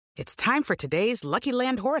It's time for today's Lucky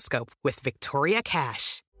Land horoscope with Victoria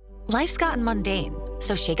Cash. Life's gotten mundane,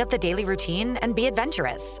 so shake up the daily routine and be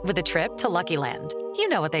adventurous with a trip to Lucky Land. You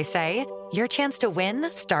know what they say, your chance to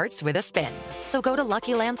win starts with a spin. So go to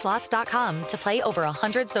LuckyLandSlots.com to play over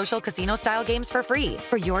 100 social casino-style games for free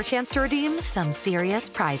for your chance to redeem some serious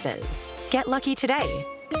prizes. Get lucky today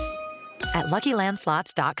at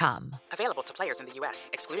LuckyLandSlots.com. Available to players in the U.S.,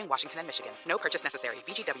 excluding Washington and Michigan. No purchase necessary.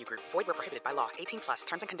 VGW Group. Void where prohibited by law. 18+.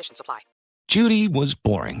 Terms and conditions apply. Judy was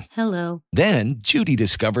boring. Hello. Then Judy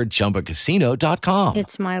discovered ChumbaCasino.com.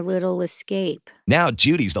 It's my little escape. Now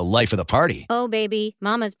Judy's the life of the party. Oh, baby,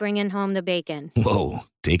 mama's bringing home the bacon. Whoa,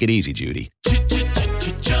 take it easy, Judy.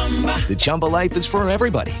 The Chumba life is for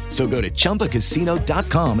everybody. So go to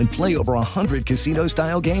ChumbaCasino.com and play over 100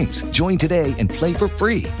 casino-style games. Join today and play for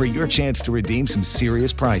free for your chance to redeem some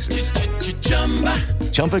serious prizes.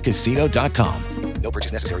 ChumbaCasino.com. No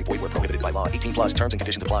purchase necessary. Void where prohibited by law. 18+. Terms and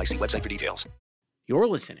conditions apply. See website for details. You're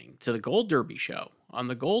listening to The Gold Derby Show on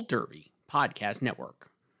the Gold Derby Podcast Network.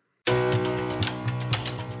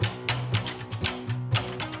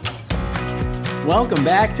 Welcome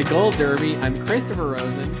back to Gold Derby. I'm Christopher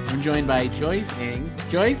Rosen. I'm joined by Joyce Ng.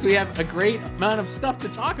 Joyce, we have a great amount of stuff to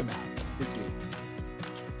talk about this week.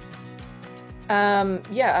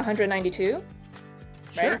 192, right?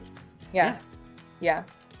 Sure. Yeah.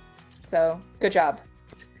 So good job.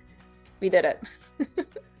 We did it.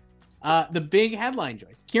 The big headline,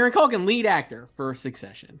 Joyce. Kieran Culkin, lead actor for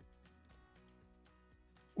Succession.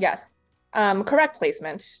 Yes. Correct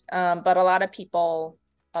placement. But a lot of people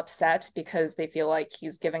upset because they feel like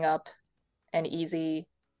he's giving up an easy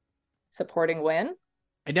supporting win.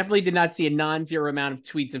 I definitely did not see a non-zero amount of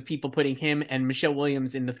tweets of people putting him and Michelle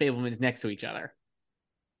Williams in The Fabelmans next to each other.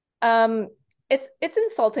 It's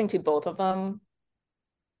insulting to both of them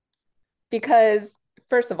because,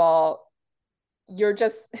 first of all, you're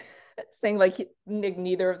just saying like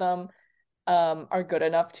neither of them are good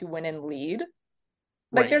enough to win and lead.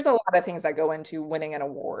 Like, there's a lot of things that go into winning an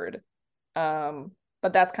award.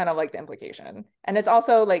 But that's kind of like the implication. And it's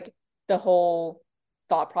also like the whole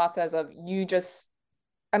thought process of in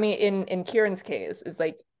Kieran's case, it's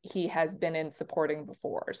like he has been in supporting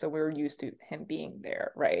before. So we're used to him being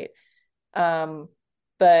there, right?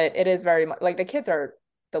 But it is very much like the kids are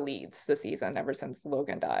the leads this season ever since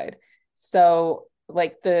Logan died. So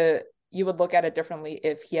like you would look at it differently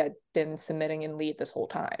if he had been submitting in lead this whole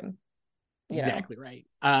time. Exactly right.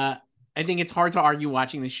 I think it's hard to argue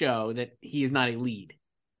watching the show that he is not a lead.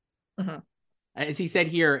 Mm-hmm. As he said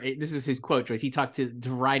here, this is his quote, Joyce. He talked to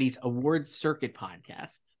Variety's Awards Circuit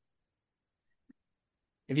podcast.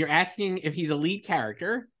 If you're asking if he's a lead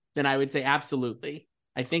character, then I would say absolutely.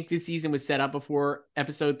 I think this season was set up before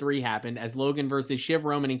episode 3 happened as Logan versus Shiv,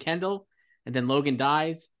 Roman, and Kendall. And then Logan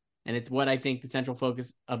dies. And it's what I think the central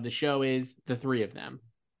focus of the show is, the 3 of them.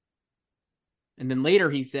 And then later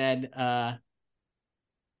he said,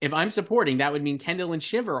 if I'm supporting, that would mean Kendall and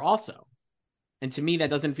Shiver also. And to me, that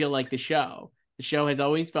doesn't feel like the show. The show has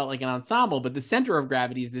always felt like an ensemble, but the center of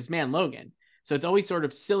gravity is this man, Logan. So it's always sort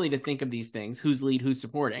of silly to think of these things, who's lead, who's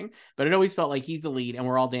supporting. But it always felt like he's the lead and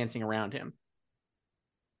we're all dancing around him.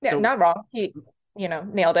 Yeah, so, not wrong. He,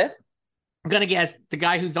 nailed it. I'm going to guess the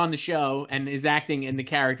guy who's on the show and is acting in the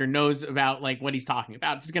character knows about like what he's talking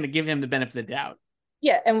about. I'm just going to give him the benefit of the doubt.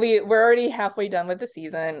 Yeah, and we're already halfway done with the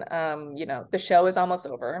season. The show is almost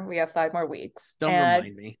over. We have 5 more weeks. Don't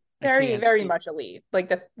remind me. Very, very much a lead, like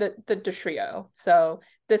the trio. So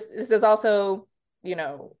this is also,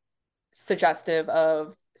 suggestive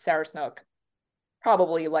of Sarah Snook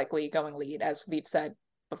probably likely going lead, as we've said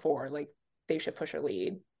before. Like they should push her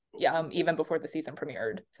lead, even before the season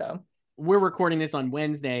premiered. So we're recording this on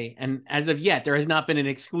Wednesday, and as of yet, there has not been an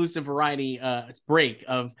exclusive Variety break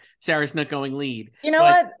of Sarah Snook going lead. You know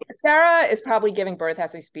what? Sarah is probably giving birth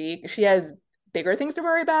as we speak. She has bigger things to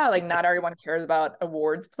worry about. Like not everyone cares about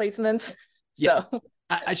awards placements. So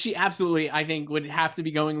she absolutely, I think, would have to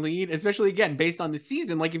be going lead, especially again based on the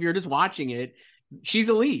season. Like if you're just watching it, she's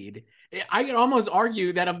a lead. I could almost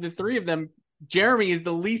argue that of the 3 of them, Jeremy is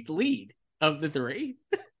the least lead of the 3.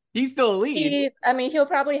 He's still a lead. He'll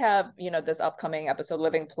probably have, this upcoming episode,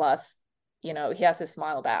 Living Plus, he has his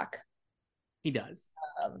smile back. He does.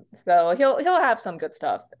 So he'll have some good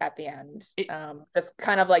stuff at the end. Just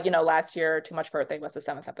kind of like, last year, Too Much Birthday was the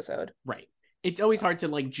 7th episode. Right. It's always hard to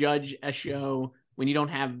like judge a show when you don't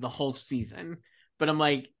have the whole season. But I'm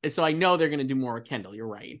like, so I know they're going to do more with Kendall. You're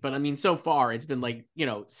right. But I mean, so far it's been like,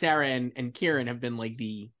 Sarah and Kieran have been like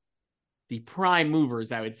the prime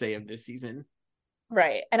movers, I would say, of this season.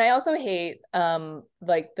 Right. And I also hate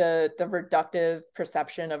like the reductive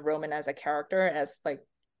perception of Roman as a character as like,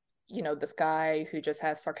 this guy who just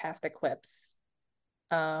has sarcastic quips,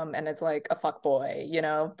 and it's like a fuck boy,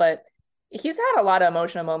 but he's had a lot of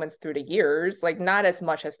emotional moments through the years, like not as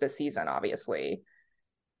much as this season, obviously.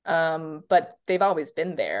 But they've always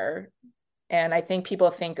been there. And I think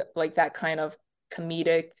people think like that kind of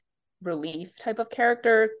comedic relief type of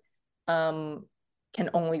character can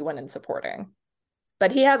only win in supporting.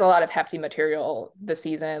 But he has a lot of hefty material this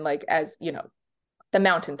season, like as the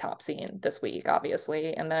mountaintop scene this week,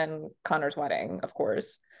 obviously, and then Connor's wedding, of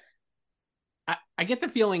course. I get the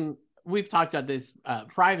feeling, we've talked about this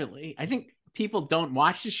privately, I think people don't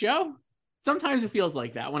watch the show. Sometimes it feels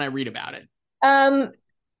like that when I read about it.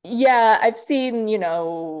 Yeah, I've seen,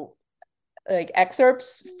 like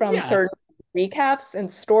excerpts from certain recaps and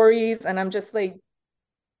stories, and I'm just like,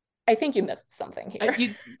 I think you missed something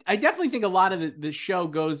here. I definitely think a lot of the show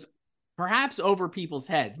goes perhaps over people's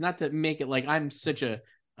heads, not to make it like I'm such an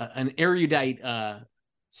erudite,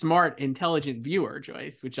 smart, intelligent viewer,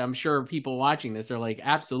 Joyce, which I'm sure people watching this are like,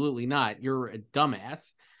 absolutely not. You're a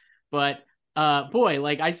dumbass. But boy,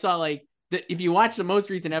 like I saw like, if you watch the most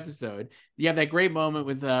recent episode, you have that great moment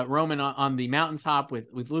with Roman on the mountaintop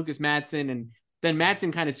with Lucas Matson, and then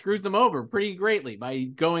Matson kind of screws them over pretty greatly by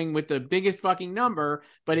going with the biggest fucking number,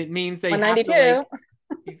 but it means they have to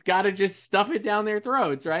like, he's got to just stuff it down their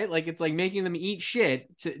throats, right? Like it's like making them eat shit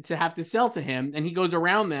to have to sell to him, and he goes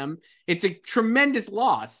around them. It's a tremendous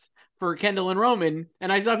loss for Kendall and Roman,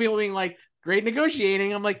 and I saw people being like, great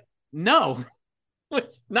negotiating. I'm like, no,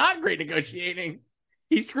 it's not great negotiating.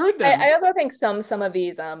 He screwed them. I also think some of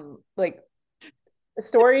these like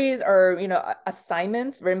stories are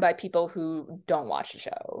assignments written by people who don't watch the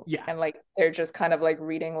show. Yeah, and like they're just kind of like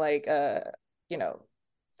reading like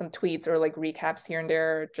some tweets or like recaps here and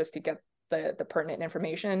there just to get the pertinent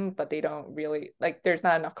information, but they don't really like, there's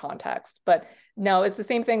not enough context. But no, it's the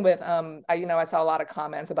same thing with I saw a lot of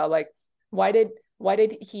comments about like, why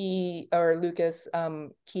did he or Lucas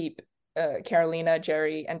keep Carolina,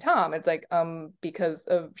 Jerry, and Tom? It's like, because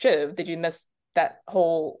of Shiv. Did you miss that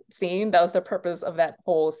whole scene? That was the purpose of that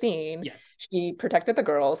whole scene. Yes. She protected the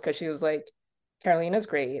girls because she was like, Carolina's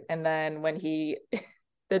great. And then when he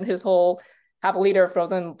did his whole half a liter of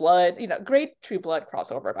frozen blood, great True Blood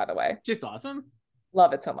crossover, by the way. Just awesome.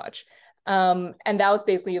 Love it so much. And that was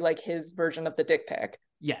basically like his version of the dick pic.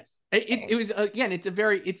 Yes, it was, again, it's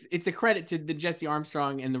a credit to the Jesse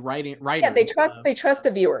Armstrong and the writers. Yeah, they trust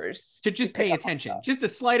the viewers to just pay attention, just a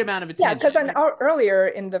slight amount of attention. Yeah, because earlier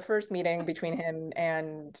in the first meeting between him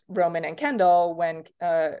and Roman and Kendall, when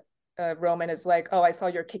Roman is like, "Oh, I saw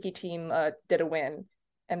your Kiki team did a win,"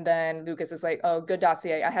 and then Lucas is like, "Oh, good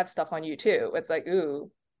dossier. I have stuff on you too." It's like,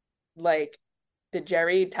 ooh, like, did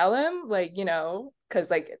Jerry tell him? Like, because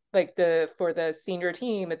for the senior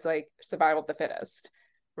team, it's like survival of the fittest.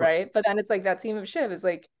 Right. But then it's like that scene of Shiv is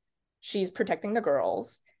like, she's protecting the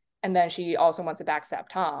girls, and then she also wants to backstab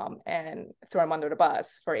Tom and throw him under the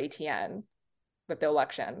bus for ATN with the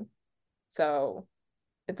election. So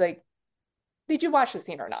it's like, did you watch the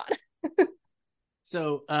scene or not?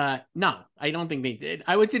 So no, I don't think they did.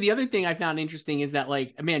 I would say the other thing I found interesting is that,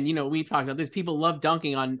 like, man, we've talked about this, people love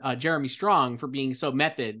dunking on Jeremy Strong for being so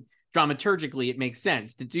method. Dramaturgically, it makes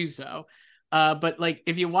sense to do so. But like,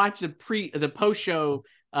 if you watch the post show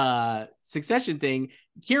Succession thing,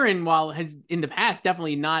 Kieran, while has in the past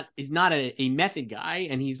definitely is not a method guy,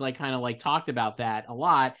 and he's like kind of like talked about that a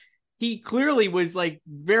lot, he clearly was like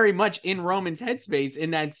very much in Roman's headspace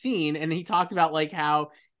in that scene, and he talked about like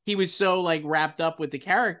how he was so like wrapped up with the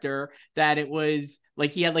character that it was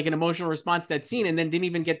like he had like an emotional response to that scene, and then didn't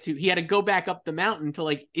even he had to go back up the mountain to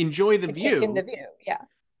like enjoy the view. In the view, yeah.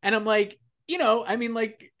 And I'm like, I mean,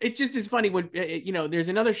 like, it just is funny when, there's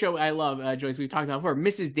another show I love, Joyce, we've talked about before,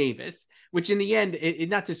 Mrs. Davis, which in the end,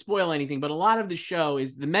 not to spoil anything, but a lot of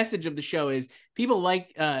the message of the show is people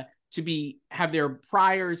like to have their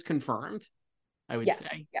priors confirmed, I would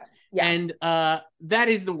say. Yes. Yeah. And that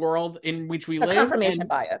is the world in which we live. Confirmation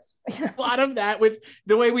bias. A lot of that with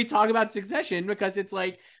the way we talk about Succession, because it's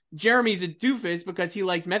like, Jeremy's a doofus because he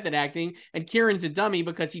likes method acting, and Kieran's a dummy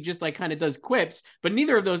because he just like kind of does quips, but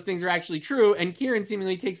neither of those things are actually true, and Kieran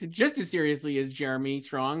seemingly takes it just as seriously as Jeremy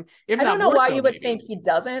Strong. I don't know why you would think he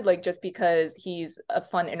doesn't, like, just because he's a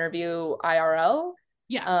fun interview IRL.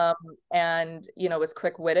 Yeah. And is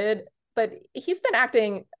quick-witted, but he's been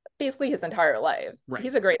acting basically his entire life. Right.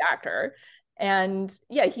 He's a great actor. And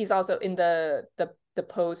yeah, he's also in the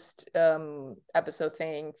post episode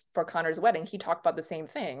thing for Connor's wedding. He talked about the same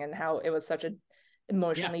thing and how it was such a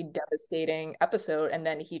emotionally devastating episode, and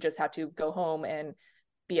then he just had to go home and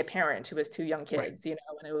be a parent to his two young kids, and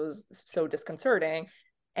it was so disconcerting.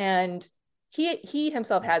 And he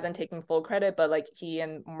himself hasn't taken full credit, but like he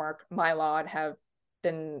and Mark Mylod have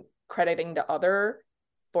been crediting the other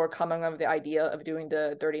for coming up with the idea of doing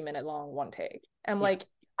the 30-minute long one take. And like,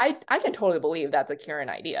 I can totally believe that's a Kieran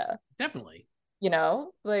idea. Definitely. You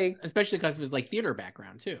know, like, especially because of his like theater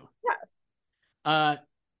background too. Yeah.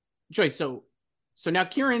 Joyce, so now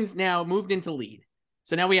Kieran's now moved into lead.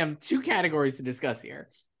 So now we have 2 categories to discuss here.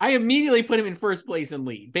 I immediately put him in first place in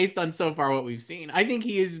lead based on so far what we've seen. I think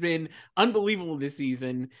he has been unbelievable this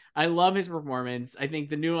season. I love his performance. I think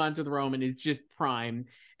the nuance with Roman is just prime.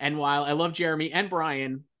 And while I love Jeremy and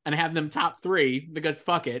Brian and I have them top 3 because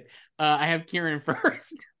fuck it, I have Kieran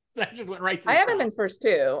first. So I just went right to the I have top. him in first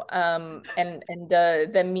too. And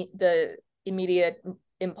the immediate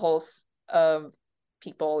impulse of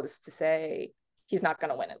people is to say he's not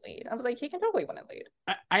going to win in lead. I was like, he can totally win in lead.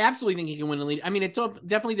 I absolutely think he can win in lead. I mean, it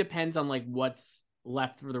definitely depends on like what's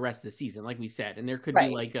left for the rest of the season, like we said. And there could be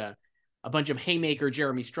like a bunch of haymaker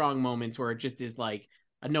Jeremy Strong moments where it just is like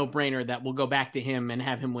a no-brainer that we'll go back to him and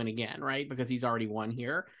have him win again, right? Because he's already won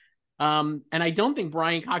here. And I don't think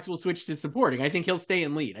Brian Cox will switch to supporting. I think he'll stay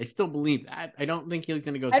in lead. I still believe that. I don't think he's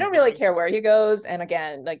going to go. I don't really care where he goes. And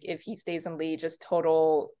again, like if he stays in lead, just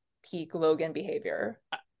total peak Logan behavior.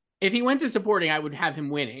 If he went to supporting, I would have him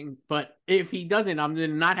winning. But if he doesn't, I'm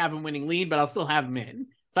going to not have him winning lead, but I'll still have him in.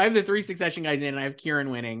 So I have the 3 Succession guys in, and I have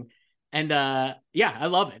Kieran winning. And yeah, I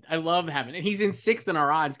love it. I love having it. He's in 6th in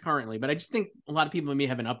our odds currently, but I just think a lot of people maybe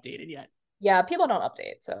haven't updated yet. Yeah, people don't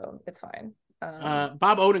update, so it's fine.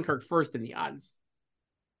 Bob Odenkirk first in the odds.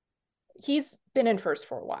 He's been in first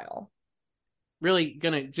for a while. Really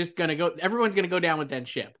gonna go. Everyone's gonna go down with that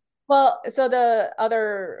ship. Well, so the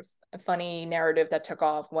other funny narrative that took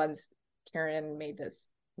off once Kieran made this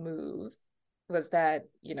move was that,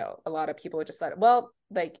 you know, a lot of people just thought, well,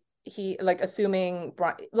 like he, like assuming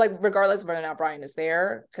Brian, like regardless of whether or not Brian is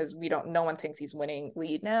there, because no one thinks he's winning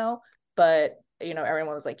lead now, but you know,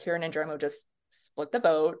 everyone was like, Kieran and Jeremy will just split the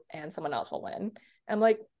vote and someone else will win. I'm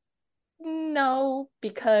like, no,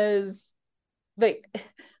 because like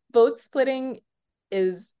vote splitting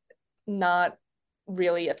is not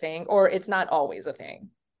really a thing, or it's not always a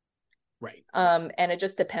thing. Right. And it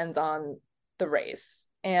just depends on the race.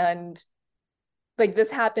 And like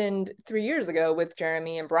this happened 3 years ago with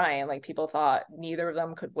Jeremy and Brian. Like people thought neither of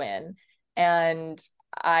them could win. And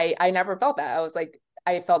I never felt that. I was like,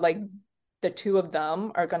 I felt like the 2 of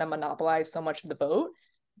them are going to monopolize so much of the vote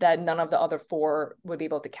that none of the other 4 would be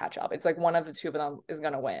able to catch up. It's like one of the 2 of them is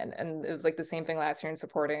going to win. And it was like the same thing last year in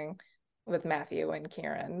supporting with Matthew and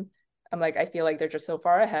Kieran. I'm like, I feel like they're just so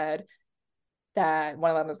far ahead that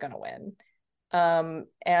one of them is going to win.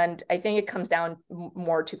 And I think it comes down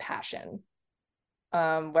more to passion,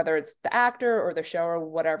 whether it's the actor or the show or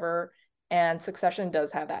whatever. And Succession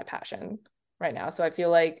does have that passion right now. So I feel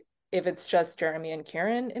like if it's just Jeremy and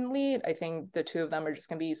Kieran in lead, I think the 2 of them are just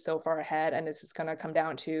going to be so far ahead. And it's just going to come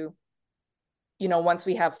down to, you know, once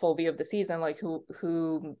we have full view of the season, like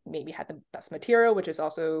who maybe had the best material, which is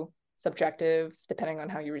also subjective depending on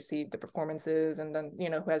how you receive the performances, and then, you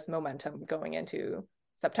know, who has momentum going into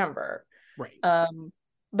September. Right.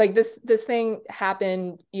 Like this thing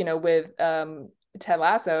happened, you know, with Ted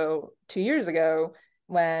Lasso 2 years ago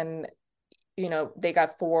when, you know, they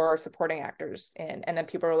got 4 supporting actors in, and then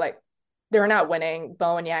people were like, they're not winning,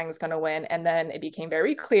 Bowen Yang's going to win. And then it became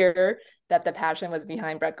very clear that the passion was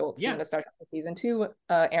behind Brett Goldstein, especially season 2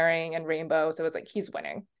 airing and Rainbow. So it's like, he's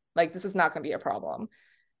winning. Like, this is not going to be a problem.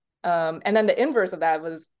 And then the inverse of that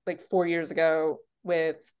was like 4 years ago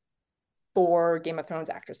with 4 Game of Thrones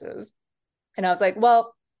actresses. And I was like,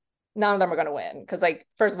 well, none of them are going to win. Because like,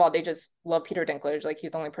 first of all, they just love Peter Dinklage. Like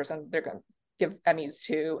he's the only person they're going to give Emmys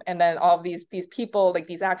to. And then all of these people, like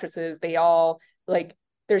these actresses, they all like,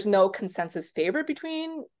 there's no consensus favorite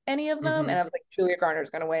between any of them. And I was like, Julia Garner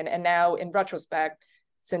is going to win. And now in retrospect,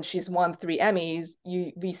 since she's won 3 Emmys,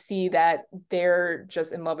 we see that they're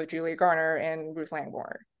just in love with Julia Garner and Ruth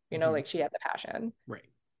Langmore. You know, like she had the passion. Right.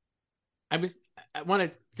 I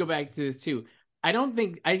want to go back to this too. I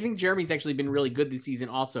think Jeremy's actually been really good this season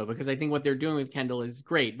also, because I think what they're doing with Kendall is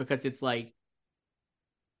great, because it's like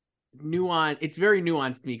nuance. It's very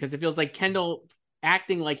nuanced to me, because it feels like Kendall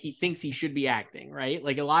acting like he thinks he should be acting, right?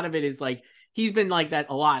 Like a lot of it is like, he's been like that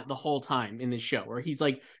a lot the whole time in this show, where he's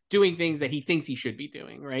like doing things that he thinks he should be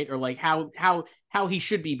doing, right? Or like how he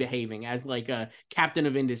should be behaving as like a captain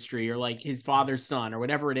of industry, or like his father's son, or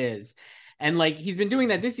whatever it is. And like he's been doing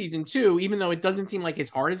that this season too, even though it doesn't seem like his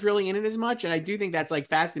heart is really in it as much. And I do think that's like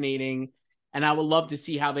fascinating, and I would love to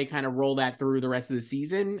see how they kind of roll that through the rest of the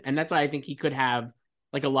season. And that's why I think he could have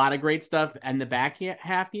like a lot of great stuff in the back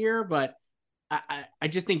half here. But I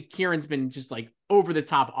just think Kieran's been just like over the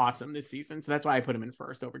top awesome this season. So that's why I put him in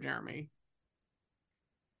first over Jeremy.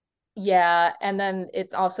 Yeah. And then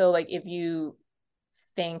it's also like, if you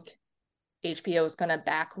think HBO is going to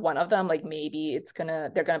back one of them, like maybe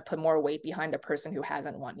they're going to put more weight behind the person who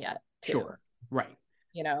hasn't won yet too. Sure. Right.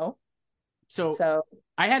 You know? So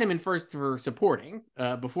I had him in first for supporting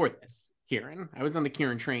before this, Kieran. I was on the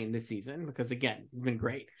Kieran train this season because, again, it's been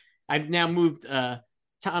great. I've now moved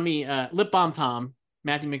Tommy, Lip Balm Tom,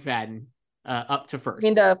 Matthew McFadden up to first. I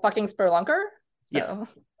mean, the fucking Spelunker? Yeah.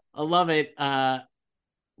 I love it.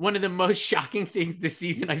 One of the most shocking things this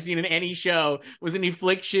season I've seen in any show was when he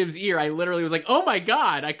flicked Shiv's ear. I literally was like, oh my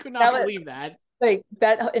God, I could not believe that. Like,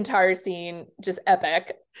 that entire scene, just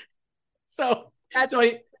epic. So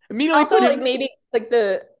I immediately also like maybe like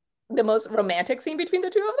the most romantic scene between the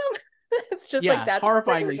two of them. It's just like that's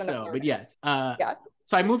horrifyingly so. But yes, yeah.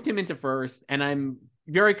 So I moved him into first, and I'm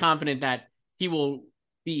very confident that he will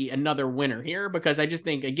be another winner here because I just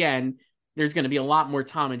think, again, there's going to be a lot more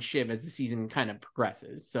Tom and Shiv as the season kind of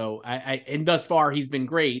progresses. So and thus far he's been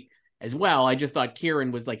great as well. I just thought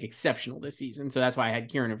Kieran was like exceptional this season, so that's why I had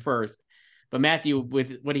Kieran in first. But Matthew,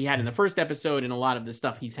 with what he had in the first episode and a lot of the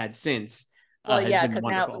stuff he's had since. Well, yeah, because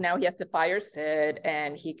now he has to fire Sid,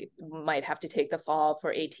 and he might have to take the fall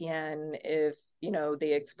for ATN if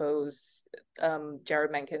they expose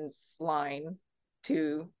Jared Menken's line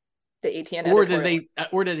to the ATN.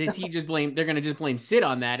 Or does he just blame? They're going to just blame Sid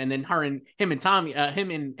on that, and then him and Tommy,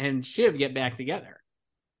 him and Shiv get back together.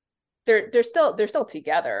 They're still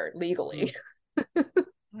together legally.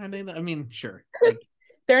 I mean, sure. Like,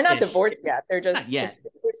 they're not divorced yet. They're just they're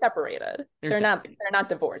separated. They're not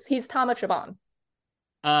divorced. He's Tom of Siobhan.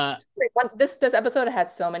 This episode had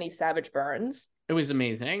so many savage burns. It was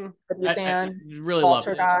amazing. I really loved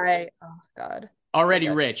it. Guy. Oh God. Already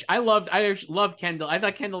so rich. I loved Kendall. I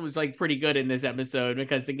thought Kendall was like pretty good in this episode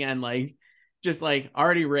because, again, like just like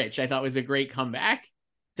already rich, I thought was a great comeback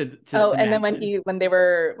to and then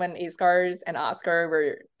when Askars and Oscar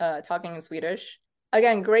were talking in Swedish,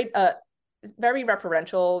 again, great, very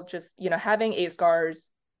referential, just having Askars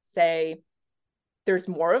say there's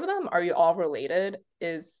more of them, are you all related,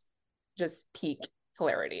 is just peak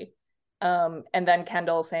hilarity. And then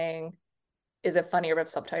Kendall saying, is it funnier with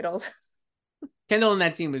subtitles? Kendall in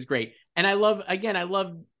that scene was great. And I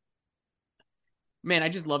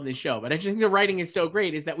just love this show. But I just think the writing is so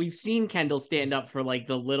great is that we've seen Kendall stand up for like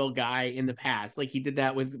the little guy in the past. Like he did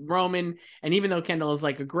that with Roman. And even though Kendall is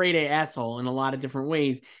like a grade A asshole in a lot of different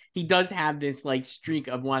ways, he does have this like streak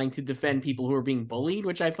of wanting to defend people who are being bullied,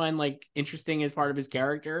 which I find like interesting as part of his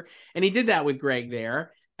character. And he did that with Greg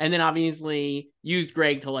there. And then obviously used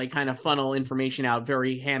Greg to like kind of funnel information out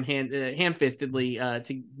very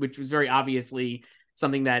ham-fistedly, which was very obviously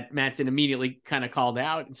something that Mattson immediately kind of called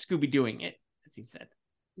out, and Scooby doing it, as he said.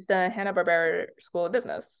 He's the Hanna-Barbera School of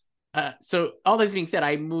Business. So all this being said,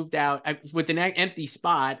 I moved out with an empty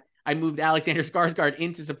spot. I moved Alexander Skarsgård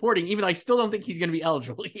into supporting, even though I still don't think he's going to be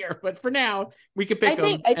eligible here. But for now, we could pick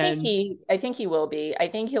him. I think he will be. I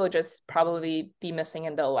think he'll just probably be missing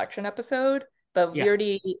in the election episode. But we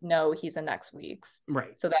already know he's in next week's.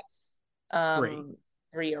 Right. So that's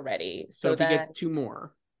 3 already. So if he gets 2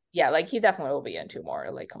 more. Yeah, like he definitely will be in 2 more.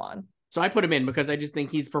 Like, come on. So I put him in because I just think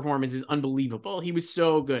his performance is unbelievable. He was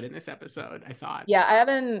so good in this episode, I thought. Yeah, I have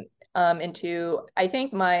him into, I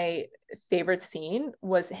think my favorite scene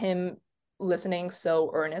was him listening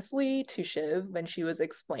so earnestly to Shiv when she was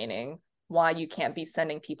explaining why you can't be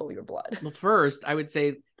sending people your blood. Well, first, I would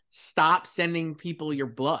say stop sending people your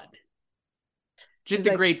blood. Just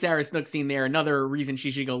a great Sarah Snook scene there. Another reason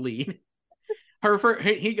she should go lead.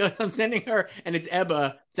 He goes, I'm sending her, and it's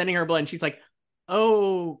Ebba sending her blood, and she's like,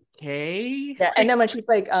 okay. Yeah, and then when she's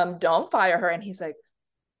like, don't fire her, and he's like,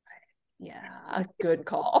 yeah, good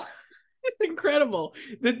call. It's incredible.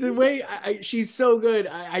 The way she's so good.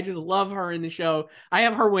 I just love her in the show. I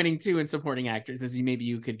have her winning too in supporting actress, as maybe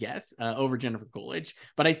you could guess, over Jennifer Coolidge.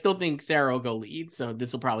 But I still think Sarah will go lead, so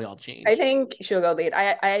this will probably all change. I think she'll go lead.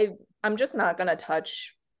 I'm just not gonna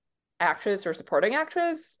touch actress or supporting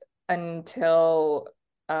actress until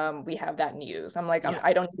we have that news. I'm like,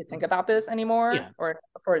 I don't need to think about this anymore, or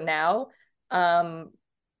for now.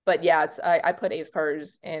 But yes, I put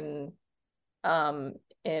Askars in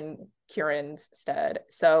Kieran's stead.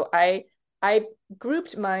 So I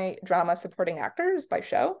grouped my drama supporting actors by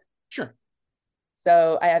show. Sure.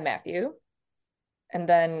 So I had Matthew, and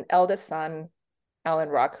then eldest son, Alan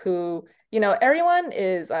Ruck, who, everyone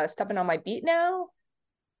is stepping on my beat now.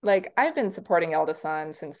 Like, I've been supporting eldest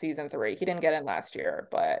son since season 3. He didn't get in last year,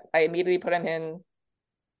 but I immediately put him in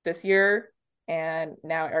this year. and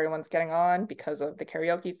now everyone's getting on because of the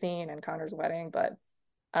karaoke scene and Connor's wedding. But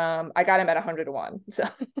I got him at 100 to 1. So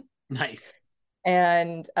Nice.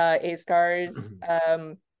 And A stars,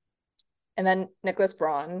 and then Nicholas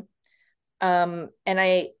Braun. And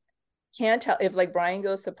I can't tell if like Brian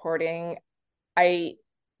goes supporting. I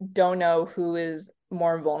don't know who is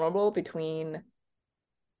more vulnerable between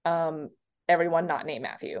everyone not named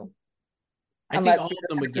Matthew. I think all of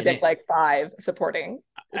them would get in. Like 5 supporting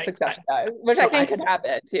Succession guys, which so I think could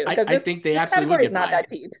happen too. Because I think they absolutely would get not 5. that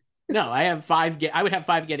deep. No, I have 5. I would have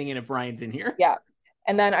 5 getting in if Brian's in here. Yeah.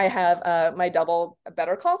 And then I have my double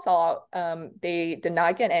Better Call Saul. They did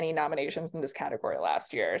not get any nominations in this category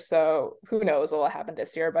last year. So who knows what will happen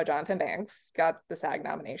this year. But Jonathan Banks got the SAG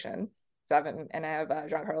nomination, 7. And I have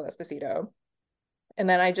Giancarlo Esposito. And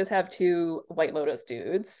then I just have 2 White Lotus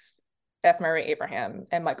dudes, F. Murray Abraham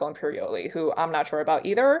and Michael Imperioli, who I'm not sure about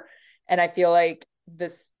either. And I feel like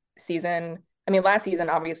this season, I mean, last season,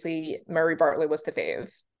 obviously, Murray Bartlett was the fave.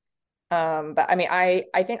 But I mean,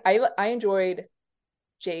 I think I enjoyed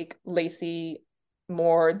Jake Lacey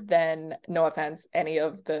more than, no offense, any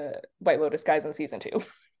of the White Lotus guys in season 2.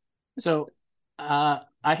 So I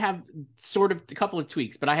have sort of a couple of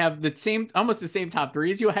tweaks, but I have almost the same top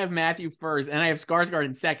 3 as you. I have Matthew first, and I have Skarsgård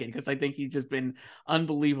in second because I think he's just been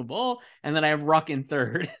unbelievable. And then I have Ruck in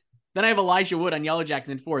third. Then I have Elijah Wood on Yellow Jackets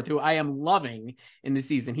in fourth, who I am loving in the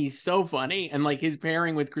season. He's so funny, and like his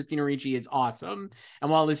pairing with Christina Ricci is awesome. And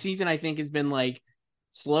while the season I think has been like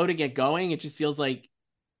slow to get going, it just feels like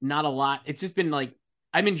not a lot. It's just been like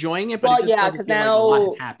I'm enjoying it, but it just doesn't feel like a lot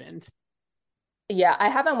has happened. Yeah, I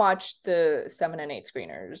haven't watched the 7 and 8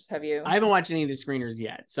 screeners. Have you? I haven't watched any of the screeners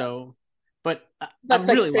yet. So, but I'm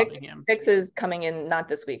really loving him. 6 is coming in not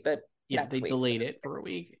this week, but yeah, they delayed it for a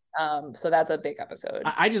week. So that's a big episode.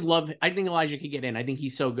 I just love. I think Elijah could get in. I think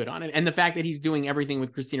he's so good on it, and the fact that he's doing everything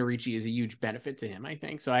with Christina Ricci is a huge benefit to him. I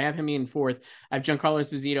think so. I have him in fourth. I have Giancarlo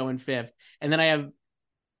Esposito in fifth, and then I have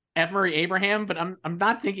F. Murray Abraham. But I'm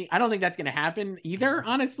not thinking. I don't think that's going to happen either,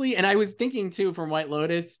 honestly. And I was thinking too from White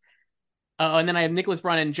Lotus. And then I have Nicholas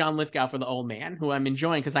Braun and John Lithgow for The Old Man, who I'm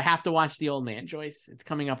enjoying because I have to watch The Old Man, Joyce. It's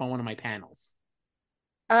coming up on one of my panels.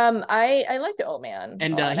 I like The Old Man,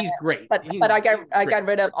 and he's great. But I got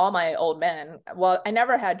rid of all my old men. Well, I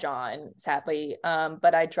never had John, sadly.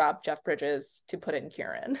 But I dropped Jeff Bridges to put in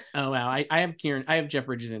Kieran. Oh wow, I have Kieran. I have Jeff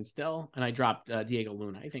Bridges in still, and I dropped Diego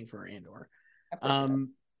Luna, I think, for Andor.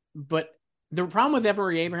 But the problem with F.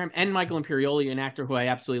 Murray Abraham and Michael Imperioli, an actor who I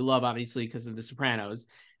absolutely love, obviously because of The Sopranos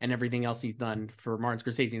and everything else he's done for Martin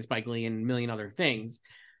Scorsese and Spike Lee and a million other things,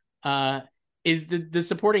 is the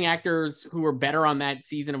supporting actors who are better on that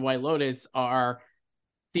season of White Lotus are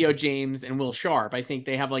Theo James and Will Sharp. I think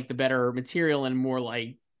they have like the better material and more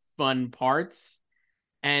like fun parts.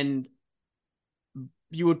 And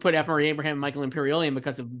you would put F. Murray Abraham and Michael Imperioli in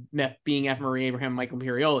because of being F. Murray Abraham and Michael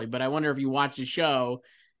Imperioli. But I wonder if you watch the show,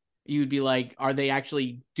 you'd be like, are they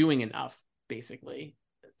actually doing enough, basically?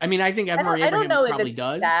 I mean, I think F. Murray Abraham probably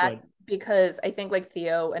does. But because I think like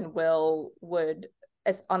Theo and Will would,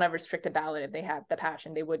 as on a restricted ballot, if they had the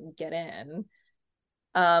passion, they wouldn't get in.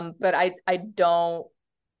 But I don't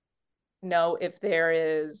know if there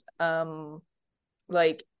is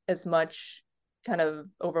like as much kind of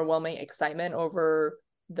overwhelming excitement over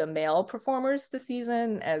the male performers this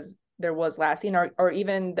season as there was last season, or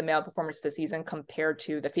even the male performers this season compared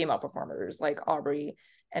to the female performers like Aubrey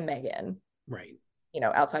and Megan. Right. You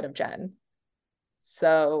know, outside of Jen.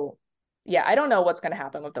 So yeah, I don't know what's going to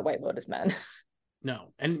happen with the White Lotus men.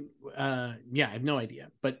 No. And yeah, I have no idea,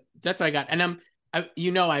 but that's what I got. And I've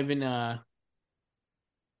been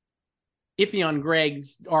iffy on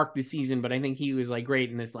Greg's arc this season, but I think he was like great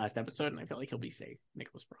in this last episode, and I feel like he'll be safe.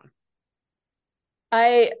 Nicholas Braun.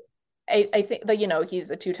 I think that, you know,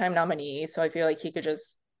 he's a 2-time nominee, so I feel like he could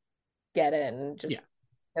just get in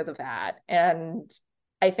because of that. And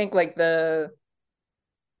I think like the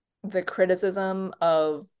criticism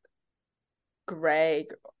of Greg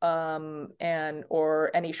and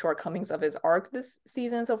or any shortcomings of his arc this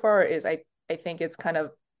season so far is I think it's kind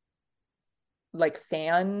of like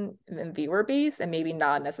fan and viewer base, and maybe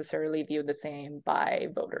not necessarily viewed the same by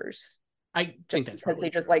voters. I think that's because they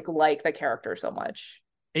just like the character so much.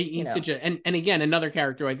 He's such a and again, another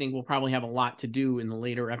character I think will probably have a lot to do in the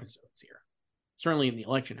later episodes here. Certainly in the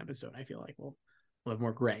election episode, I feel like we'll have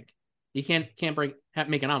more Greg. You can't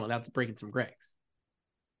make an omelet without breaking some Gregs.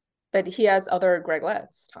 But he has other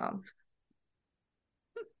Greglets, Tom.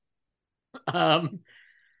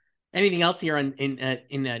 Anything else here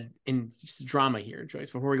in just drama here, Joyce?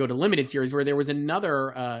 Before we go to limited series, where there was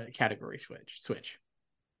another category switch.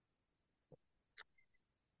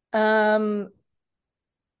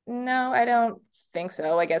 No, I don't think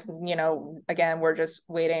so. I guess, again, we're just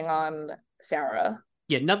waiting on Sarah.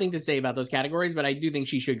 Yeah, nothing to say about those categories, but I do think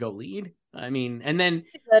she should go lead. I mean, and then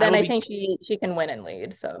But, and I think she can win and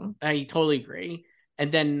lead. So I totally agree.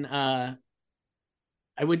 And then I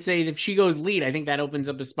would say if she goes lead, I think that opens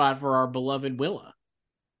up a spot for our beloved Willa.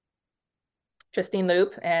 Justine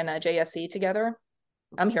Loop and JSC together.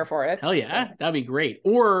 I'm here for it. Hell yeah, so. That'd be great.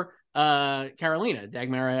 Or Carolina,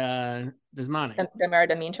 Dagmara Desmani. Dagmara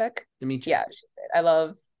Dominchik. Yeah, I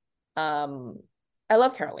love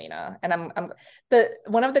Carolina, and I'm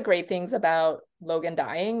one of the great things about Logan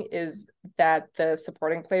dying is that the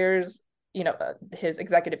supporting players, his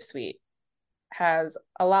executive suite has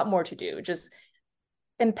a lot more to do. Just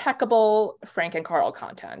impeccable Frank and Carl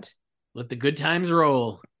content. Let the good times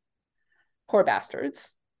roll. Poor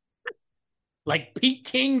bastards. Like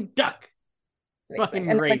Peking Duck. Fucking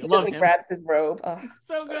and great. Love him. Grabs his robe. Oh,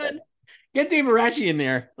 so good. Get David Rasche in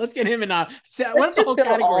there. Let's get him in. Let's just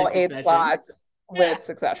fill all 8 slots with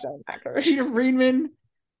Succession actors. Peter Friedman,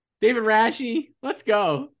 David Rasche. Let's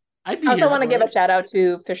go. I also want to give a shout out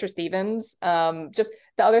to Fisher Stevens. Just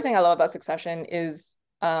the other thing I love about Succession is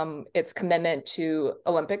its commitment to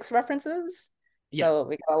Olympics references. Yes. So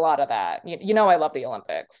we got a lot of that. I love the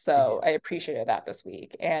Olympics, so I appreciated that this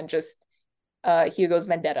week. And just Hugo's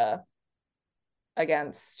vendetta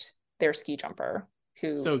against their ski jumper,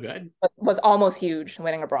 who so good was almost huge,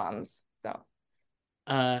 winning a bronze. So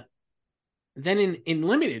then in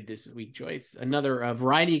limited this week, Joyce, another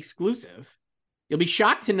variety exclusive. You'll be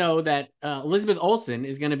shocked to know that Elizabeth Olsen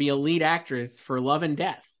is going to be a lead actress for Love and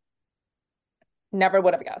Death. Never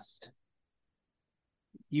would have guessed.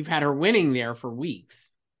 You've had her winning there for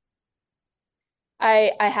weeks.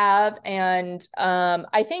 I have, and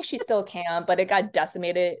I think she still can, but it got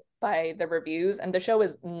decimated by the reviews, and the show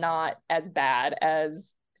is not as bad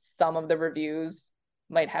as some of the reviews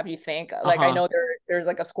might have you think. Like, I know there's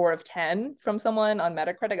like a score of 10 from someone on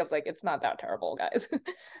Metacritic. I was like, it's not that terrible, guys.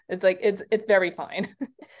 It's like it's very fine.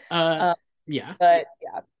 Yeah.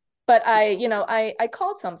 But I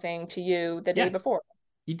called something to you the day before.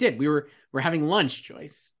 You did. We're having lunch,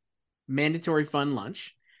 Joyce. Mandatory fun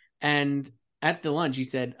lunch. And at the lunch, you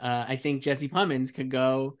said, I think Jesse Plemons should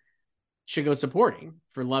go supporting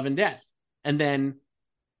for Love and Death. And then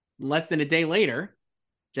less than a day later,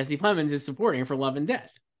 Jesse Plemons is supporting for Love and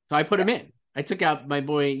Death. So I put him in. I took out my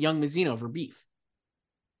boy Young Mazzino for Beef.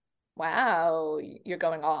 Wow, you're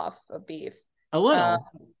going off of Beef. A little.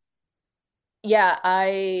 Yeah,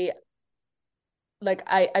 I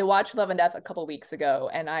watched Love and Death a couple weeks ago,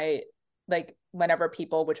 and I whenever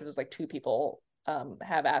people, which was like 2 people,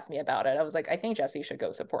 have asked me about it, I was like, I think Jesse should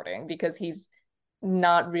go supporting because he's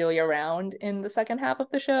not really around in the second half of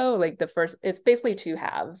the show. Like it's basically 2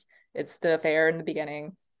 halves. It's the affair in the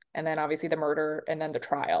beginning, and then obviously the murder, and then the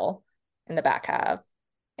trial in the back half.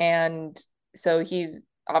 And so he's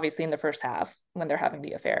obviously in the first half when they're having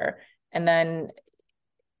the affair, and then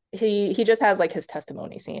he just has like his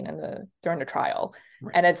testimony scene during the trial.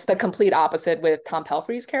 Right. And it's the complete opposite with Tom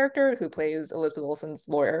Pelphrey's character, who plays Elizabeth Olsen's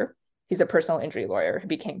lawyer. He's a personal injury lawyer who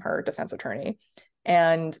became her defense attorney,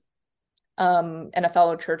 and a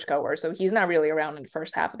fellow churchgoer. So he's not really around in the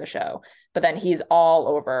first half of the show, but then he's all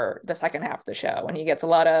over the second half of the show, and he gets a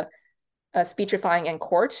lot of speechifying in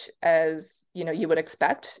court, as you would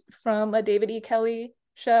expect from a David E. Kelly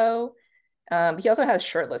show. He also has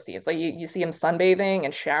shirtless scenes. Like you see him sunbathing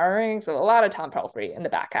and showering. So a lot of Tom Pelphrey in the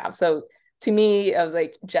back half. So to me, I was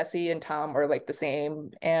like, Jesse and Tom are like the same,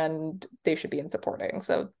 and they should be in supporting.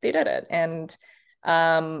 So they did it. And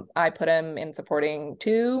I put him in supporting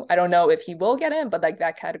too. I don't know if he will get in, but like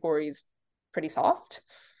that category is pretty soft.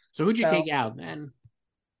 So who'd you take out then?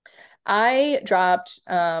 I dropped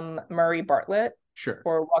Murray Bartlett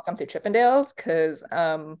for Welcome to Chippendales, because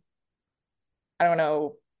I don't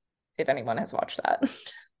know if anyone has watched that.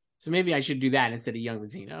 So maybe I should do that instead of Young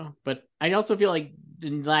Mazzino. But I also feel like the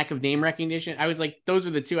lack of name recognition, I was like, those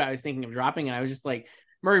were the 2 I was thinking of dropping, and I was just like,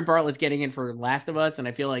 Murray Bartlett's getting in for Last of Us, and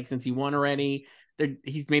I feel like since he won already,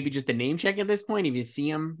 he's maybe just a name check at this point if you see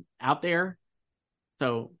him out there.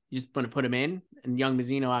 So you just want to put him in. And Young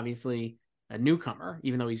Mazzino, obviously a newcomer,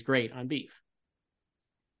 even though he's great on Beef.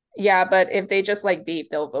 Yeah, but if they just like Beef,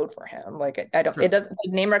 they'll vote for him. Like I don't. True. It doesn't.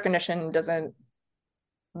 Name recognition doesn't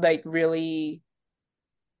like really,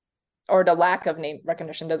 or the lack of name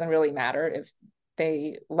recognition doesn't really matter if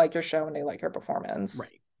they like your show and they like your performance.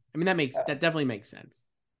 Right. I mean, that definitely makes sense.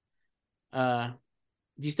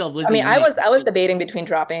 Do you still have Lizzie? I mean, I was debating between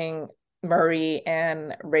dropping Murray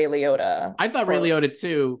and Ray Liotta. I thought Ray Liotta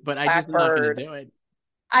too, but I just not going to do it.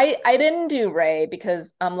 I didn't do Ray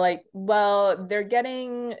because I'm like, well, they're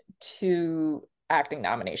getting to acting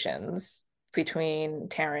nominations between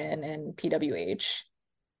Taryn and PWH.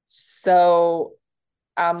 So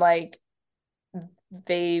I'm like,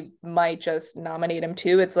 they might just nominate him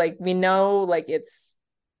too. It's like, we know like it's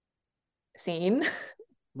seen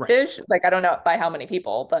Right. ish. Like, I don't know by how many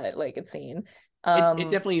people, but like it's seen. It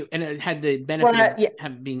definitely, and it had the benefit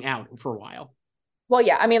of being out for a while. Well,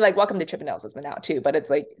 yeah, I mean, like Welcome to Chippendales has been out too, but it's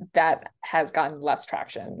like that has gotten less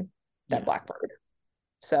traction than Blackbird.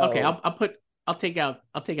 So okay, I'll take out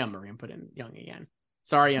Murray and put in Young again.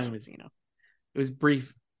 Sorry, Young Mazzino. It was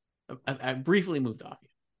brief. I briefly moved off you.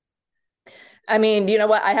 I mean, you know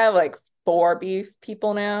what? I have like 4 beef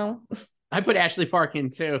people now. I put Ashley Park in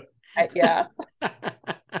too. Yeah.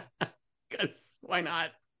 Because why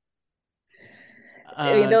not?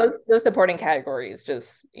 I mean, those supporting categories,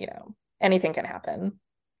 just, you know, anything can happen.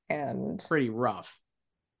 And pretty rough.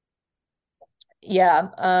 Yeah.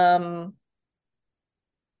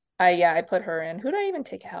 I put her in. Who did I even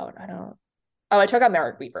take out? I took out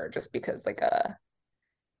Merritt Weaver just because like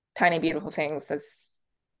Tiny Beautiful Things has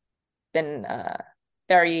been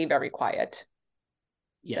very, very quiet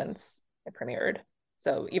since it premiered.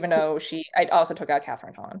 So even though I also took out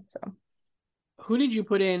Catherine Hahn. So who did you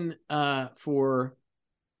put in for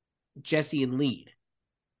Jesse and lead?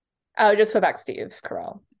 I just put back Steve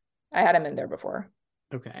Carell. I had him in there before.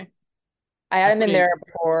 Okay. I had him in there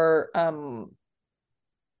before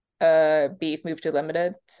Beef moved to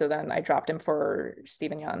Limited. So then I dropped him for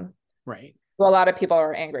Stephen Yeun. Right. Well, a lot of people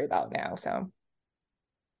are angry about now. So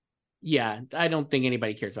yeah, I don't think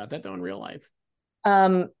anybody cares about that though in real life.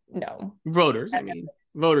 No. Voters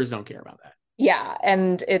don't care about that. Yeah,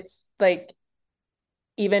 and it's like,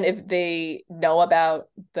 even if they know about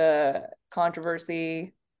the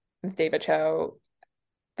controversy with David Cho,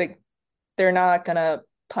 like they're not gonna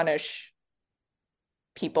punish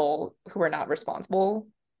people who are not responsible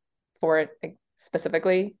for it, like,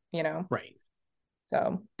 specifically, you know? Right.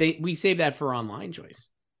 So we save that for online, Joyce.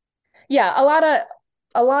 Yeah, a lot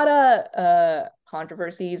of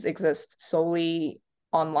controversies exist solely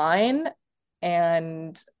online,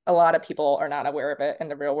 and a lot of people are not aware of it in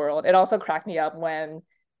the real world. It also cracked me up when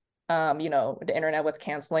the internet was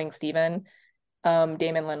canceling Steven. Damon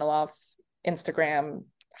Lindelof Instagram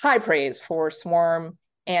high praise for Swarm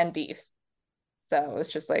and Beef. So it's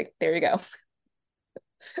just like, there you go.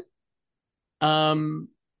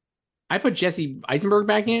 I put Jesse Eisenberg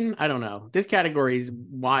back in. I don't know. This category is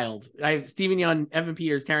wild. I have Stephen Yeun, Evan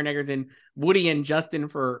Peters, Taron Egerton, Woody, and Justin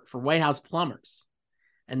for White House Plumbers.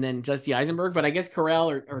 And then Jesse Eisenberg. But I guess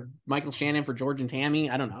Carell or Michael Shannon for George and Tammy.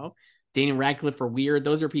 I don't know. Daniel Radcliffe for Weird.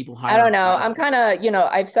 Those are people higher. I don't know. I'm kind of,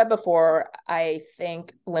 I've said before, I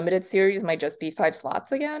think limited series might just be 5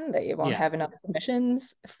 slots again. They won't have enough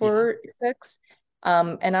submissions for 6.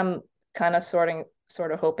 And I'm kind of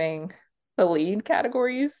sort of hoping the lead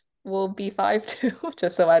categories will be 5 too,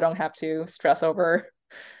 just so I don't have to stress over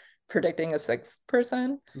predicting a 6th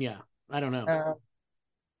person. Yeah, I don't know.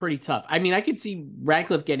 Pretty tough. I mean, I could see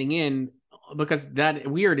Radcliffe getting in because that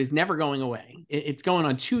Weird is never going away. It's going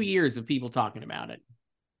on 2 years of people talking about it.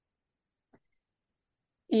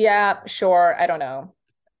 Yeah, sure. I don't know.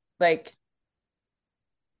 Like,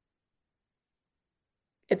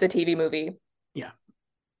 it's a TV movie. Yeah.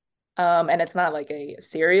 And it's not like a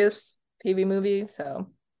serious TV movie, so.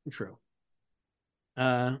 True.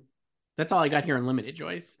 That's all I got here in limited,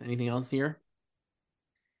 Joyce. Anything else here?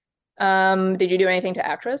 Did you do anything to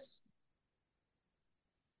actress?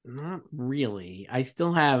 Not really. I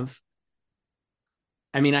still have.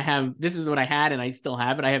 I mean, this is what I had, and I still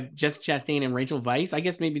have it. I have Jessica Chastain and Rachel Weisz. I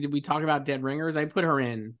guess maybe did we talk about Dead Ringers? I put her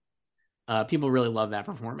in. People really love that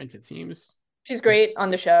performance, it seems. She's great on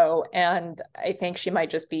the show, and I think she might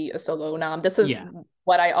just be a solo nom. This is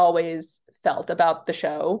what I always felt about the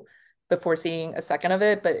show before seeing a second of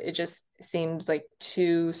it, but it just seems like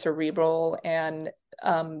too cerebral, and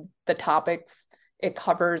the topics it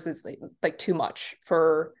covers is like too much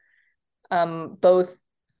for both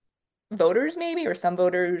voters maybe, or some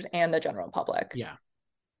voters, and the general public. Yeah.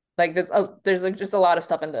 Like there's like just a lot of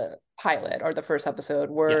stuff in the pilot or the first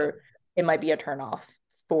episode where it might be a turnoff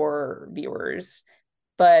for viewers,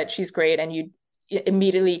 but she's great, and you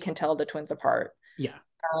immediately can tell the twins apart. Yeah.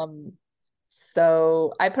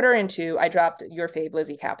 So I put her into. I dropped your fave,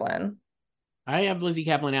 Lizzie Kaplan. I have Lizzie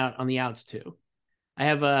Kaplan out on the outs too. I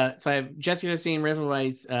have Jessica Chastain, Rachel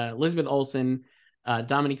Weisz, Elizabeth Olsen,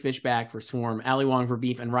 Dominique Fishback for Swarm, Ali Wong for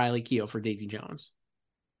Beef, and Riley Keough for Daisy Jones.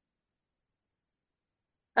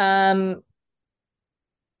 I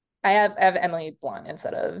have Emily Blunt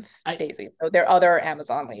instead of Daisy. So they're other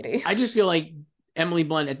Amazon lady. I just feel like Emily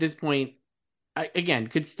Blunt at this point, again,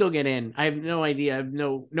 could still get in. I have no idea. I have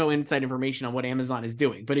no inside information on what Amazon is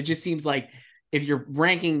doing, but it just seems like if you're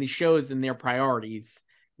ranking the shows and their priorities,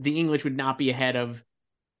 the English would not be ahead of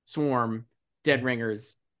Swarm, Dead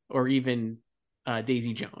Ringers, or even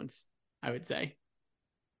Daisy Jones, I would say,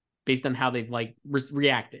 based on how they've like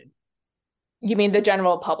reacted. You mean the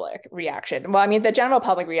general public reaction? Well, I mean, the general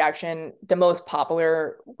public reaction, the most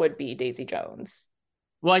popular would be Daisy Jones.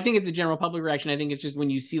 Well, I think it's a general public reaction. I think it's just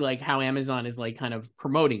when you see like how Amazon is like kind of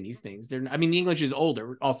promoting these things. I mean, the English is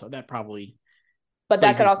older also. That probably. But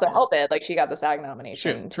that could also help it. Like she got the SAG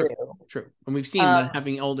nomination too. True. And we've seen that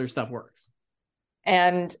having older stuff works.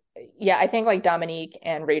 And yeah, I think like Dominique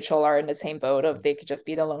and Rachel are in the same boat of they could just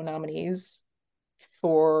be the lone nominees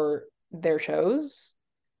for their shows.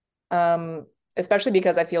 Especially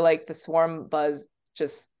because I feel like the Swarm buzz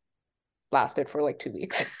just lasted for like 2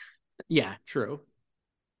 weeks. Yeah, true.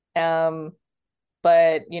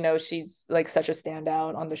 But you know, she's like such a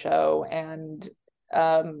standout on the show, and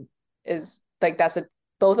is like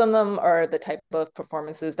both of them are the type of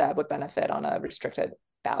performances that would benefit on a restricted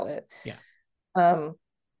ballot. Yeah.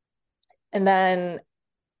 And then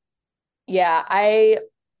yeah, I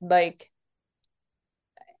like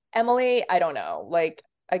Emily, I don't know. Like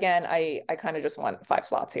again, I kind of just want 5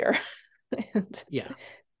 slots here and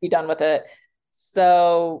be done with it.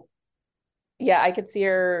 So yeah, I could see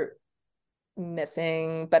her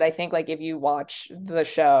missing, but I think like if you watch the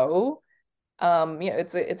show,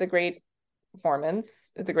 it's a great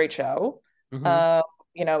performance. It's a great show. Mm-hmm.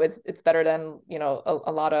 It's better than,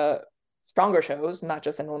 a lot of stronger shows, not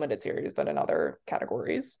just in limited series, but in other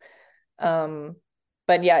categories.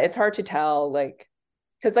 But yeah, it's hard to tell, like,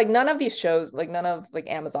 because like none of these shows, like none of like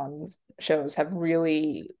Amazon's shows have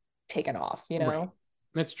really taken off, Right.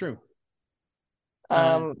 That's true.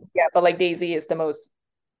 Yeah, but like Daisy is the most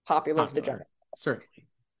popular of the genre. Certainly.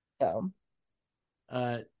 So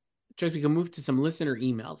Joyce, we can move to some listener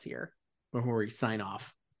emails here before we sign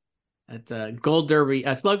off. At Gold Derby,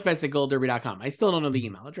 slugfest at goldderby.com. I still don't know the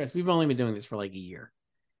email address. We've only been doing this for like a year.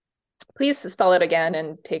 Please spell it again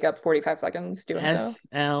and take up 45 seconds doing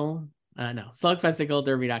so. Slugfest at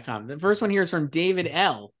goldderby.com. The first one here is from David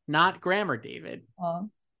L., not Grammar David.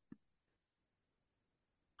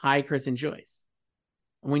 Hi, Chris and Joyce.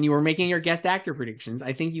 When you were making your guest actor predictions,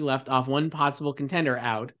 I think you left off one possible contender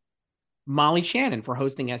out, Molly Shannon, for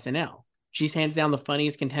hosting SNL. She's hands down the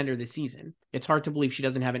funniest contender this season. It's hard to believe she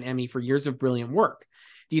doesn't have an Emmy for years of brilliant work.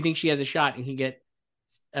 Do you think she has a shot and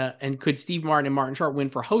and could Steve Martin and Martin Short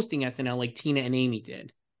win for hosting SNL like Tina and Amy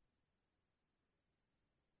did?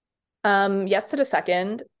 Yes to the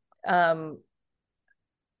second. The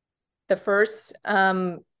first,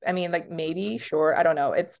 I mean, like maybe, sure. I don't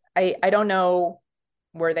know. I don't know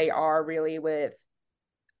where they are really with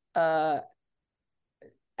SNL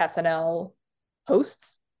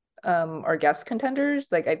hosts or guest contenders.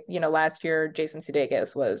 Like last year Jason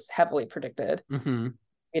Sudeikis was heavily predicted to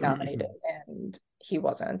be nominated and he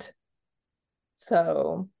wasn't.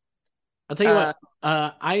 So I'll tell you what,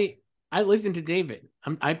 I listened to David.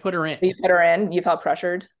 I put her in. You put her in? You felt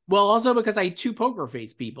pressured? Well, also because I had 2 poker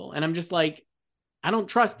face people and I'm just like, I don't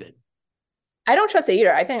trust it. I don't trust it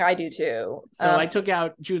either. I think I do too. So I took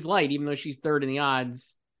out Judith Light, even though she's third in the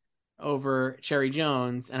odds over Cherry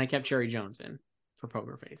Jones, and I kept Cherry Jones in for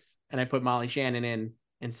Poker Face. And I put Molly Shannon in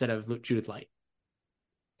instead of Judith Light.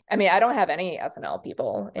 I mean, I don't have any SNL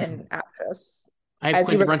people in actress. As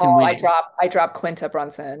Quinta you recall, I dropped Quinta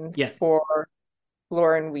Brunson for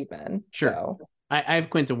Lauren Weedman. Sure. So. I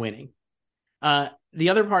have Quinta winning. The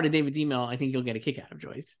other part of David's email, I think you'll get a kick out of,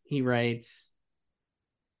 Joyce. He writes,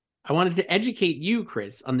 I wanted to educate you,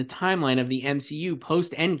 Chris, on the timeline of the MCU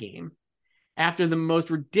post-Endgame after the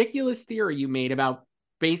most ridiculous theory you made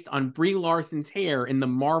based on Brie Larson's hair in the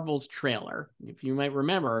Marvels trailer. If you might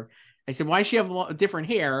remember, I said, why does she have different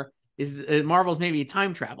hair? Is Marvel's maybe a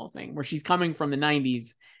time travel thing where she's coming from the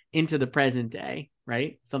 90s into the present day,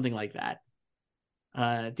 right? Something like that.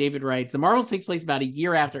 David writes, the Marvels takes place about a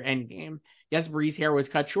year after Endgame. Yes, Brie's hair was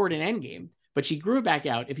cut short in Endgame, but she grew it back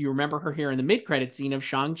out if you remember her hair in the mid-credit scene of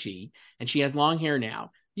Shang-Chi, and she has long hair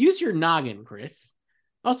now. Use your noggin, Chris.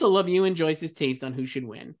 Also love you and Joyce's taste on who should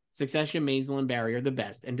win. Succession, Maisel, and Barry are the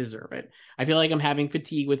best and deserve it. I feel like I'm having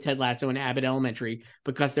fatigue with Ted Lasso and Abbott Elementary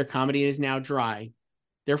because their comedy is now dry.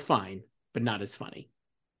 They're fine, but not as funny.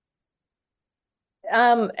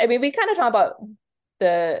 I mean, we kind of talk about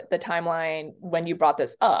the timeline when you brought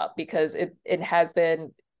this up because it has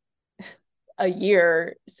been a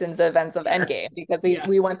year since the events of Endgame because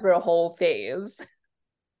we went through a whole phase.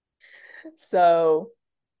 So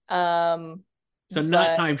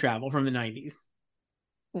not time travel from the 90s.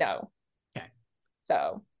 No. Okay.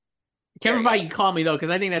 So Kevin Feige call me though, because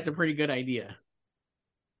I think that's a pretty good idea.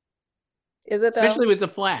 Is it though? Especially with The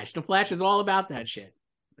Flash. The Flash is all about that shit,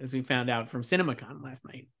 as we found out from CinemaCon last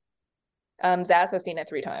night. Zaz has seen it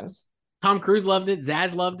 3 times. Tom Cruise loved it.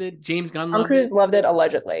 Zaz loved it. James Gunn loved it. Tom Cruise loved it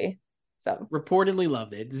allegedly. So reportedly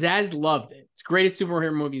loved it. Zaz loved it. It's the greatest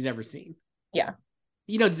superhero movie he's ever seen. Yeah.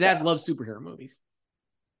 You know, Zaz loves superhero movies.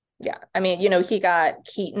 Yeah. I mean, you know, he got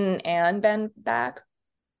Keaton and Ben back.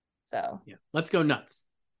 So yeah, let's go nuts.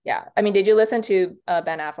 Yeah. I mean, did you listen to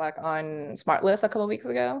Ben Affleck on Smart List a couple of weeks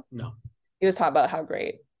ago? No. He was talking about how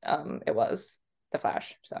great it was, The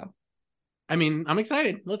Flash. So I mean, I'm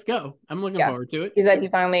excited. Let's go. I'm looking forward to it. He said he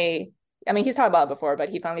finally, I mean, he's talked about it before, but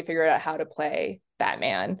he finally figured out how to play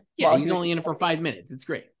Batman. Yeah, he's only in it for 5 minutes. It's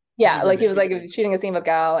great. Yeah, like he was like shooting a scene with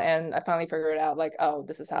Gal, and I finally figured out like, oh,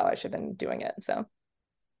 this is how I should have been doing it. So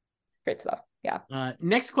great stuff. Yeah.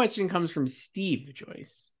 Next question comes from Steve,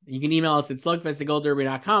 Joyce. You can email us at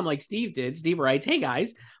slugfest@goldderby.com like Steve did. Steve writes, hey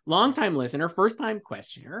guys, longtime listener, first time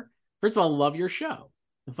questioner. First of all, love your show.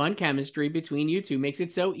 The fun chemistry between you two makes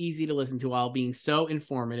it so easy to listen to while being so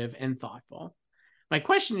informative and thoughtful. My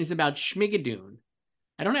question is about Schmigadoon.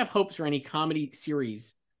 I don't have hopes for any comedy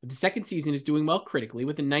series, but the second season is doing well critically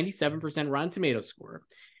with a 97% Rotten Tomatoes score.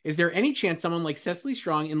 Is there any chance someone like Cecily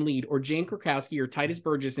Strong in lead or Jane Krakowski or Titus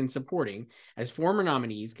Burgess in supporting as former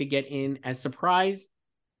nominees could get in as surprise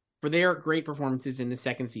for their great performances in the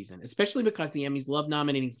second season, especially because the Emmys love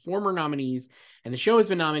nominating former nominees and the show has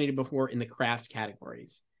been nominated before in the crafts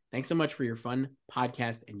categories. Thanks so much for your fun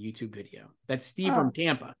podcast and YouTube video. That's Steve from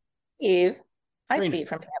Tampa. Steve. Hi, Very Steve nice.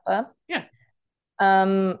 from Tampa. Yeah.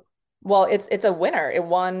 Well, it's a winner. It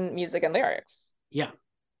won music and lyrics. Yeah.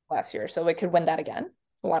 Last year, so it could win that again.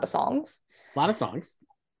 A lot of songs. A lot of songs.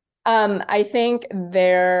 I think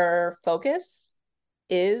their focus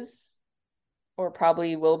is, or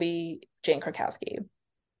probably will be, Jane Krakowski.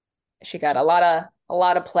 She got a lot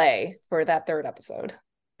of play for that third episode.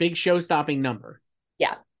 Big show-stopping number.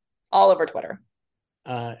 Yeah, all over Twitter.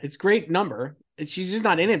 It's a great number. She's just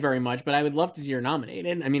not in it very much, but I would love to see her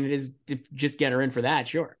nominated. I mean, it is, if just get her in for that,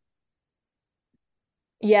 sure.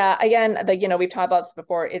 Yeah, again, we've talked about this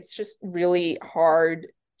before. It's just really hard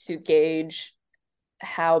to gauge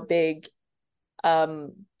how big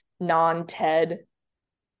non-TED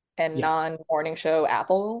and non-morning show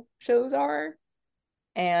Apple shows are.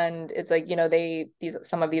 And it's like,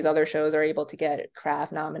 some of these other shows are able to get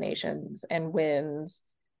craft nominations and wins.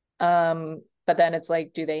 But then it's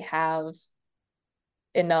like, do they have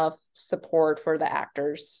enough support for the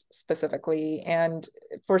actors specifically? And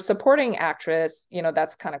for supporting actress,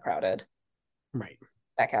 that's kind of crowded. Right.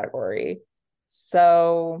 That category.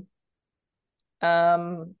 So,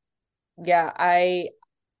 I'm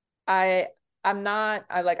not,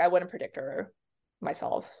 I wouldn't predict her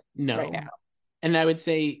myself right now. And I would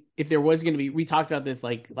say if there was going to be, we talked about this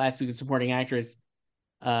like last week with supporting actress,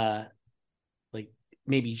 like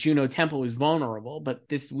maybe Juno Temple was vulnerable, but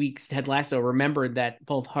this week's Ted Lasso remembered that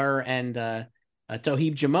both her and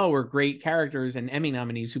Toheeb Jamo were great characters and Emmy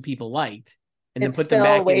nominees who people liked, and then put them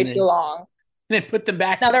back way too long. Then put them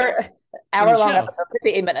back. Another hour-long episode,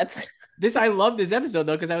 58 minutes. I love this episode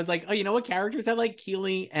though, because I was like, oh, you know what characters had like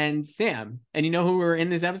Keely and Sam, and you know who were in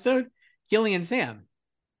this episode? Keely and Sam.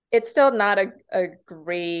 It's still not a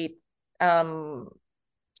great storyline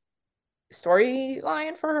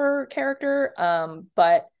for her character,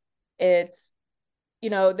 but it's,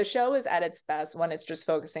 the show is at its best when it's just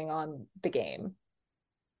focusing on the game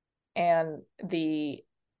and the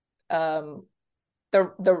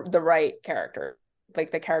right character,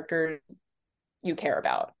 like the character you care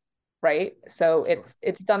about, right? So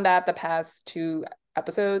it's done that the past 2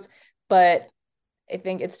 episodes, but I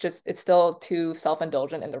think it's still too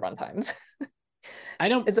self-indulgent in the runtimes.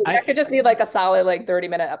 It could just be like a solid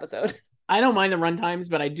 30-minute episode. I don't mind the runtimes,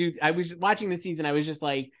 but I was watching this season, I was just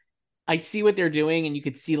like, I see what they're doing and you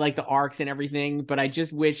could see like the arcs and everything, but I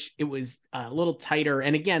just wish it was a little tighter.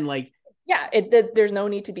 And again, there's no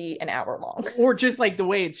need to be an hour long. Or just like the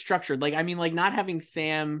way it's structured. Like, I mean, like not having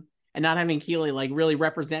Sam and not having Keely like really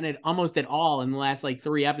represented almost at all in the last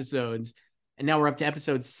 3 episodes. And now we're up to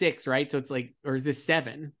episode 6, right? So it's like, or is this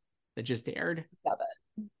 7 that just aired?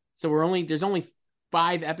 7. So there's only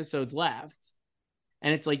 5 episodes left.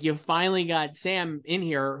 And it's like, you finally got Sam in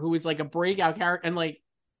here who is like a breakout character. And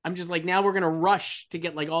I'm just like, now we're going to rush to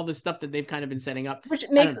get all the stuff that they've kind of been setting up. Which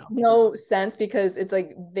makes no sense because it's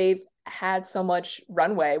like, they've had so much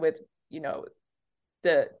runway with,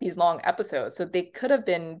 these long episodes. So they could have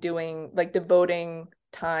been doing devoting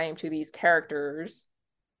time to these characters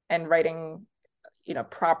and writing,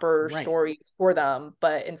 proper stories for them.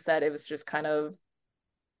 But instead it was just kind of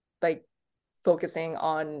focusing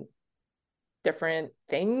on different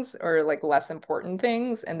things or like less important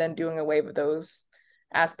things, and then doing away with those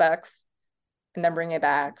aspects and then bringing it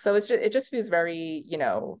back. So it just feels very,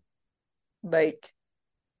 like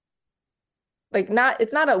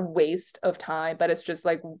it's not a waste of time, but it's just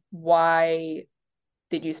like, why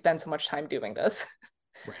did you spend so much time doing this?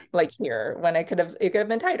 Right. Like here, when it could have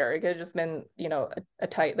been tighter. It could have just been, a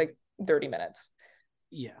tight like 30 minutes.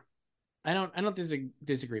 Yeah. I don't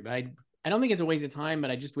disagree, but I don't think it's a waste of time,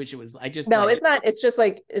 but I just wish it was. No, it's not. It's just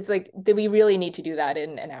like, did we really need to do that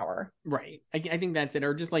in an hour? Right. I think that's it.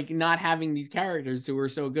 Or just like not having these characters who were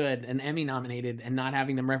so good and Emmy nominated and not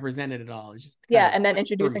having them represented at all. It's just and then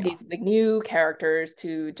introducing these like new characters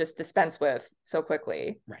to just dispense with so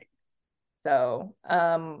quickly. Right. So,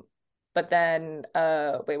 but then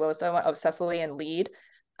wait, what was that one? Oh, Cecily and Lead.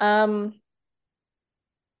 I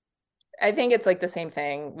think it's like the same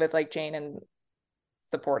thing with like Jane and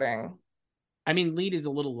supporting. I mean, Lead is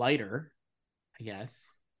a little lighter, I guess,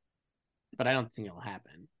 but I don't think it'll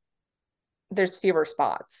happen. There's fewer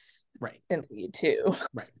spots, right, in Lead too.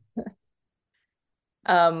 Right.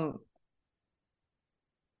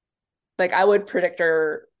 Like I would predict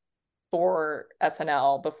her for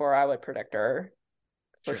SNL before I would predict her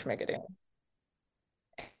for Schmigadoon.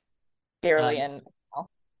 Barely in.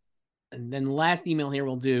 And then the last email here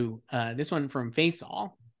we'll do this one from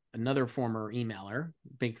Faisal, another former emailer,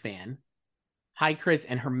 big fan. Hi, Chris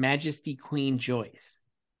and Her Majesty Queen Joyce.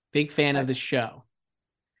 Big fan of the show.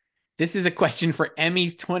 This is a question for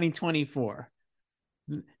Emmys 2024.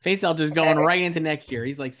 Faisal just going right into next year.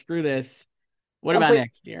 He's like, screw this. What about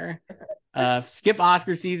next year? Skip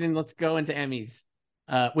Oscar season. Let's go into Emmys.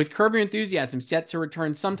 With Curb Your Enthusiasm set to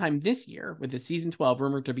return sometime this year, with the season 12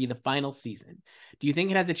 rumored to be the final season, do you think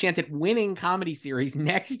it has a chance at winning comedy series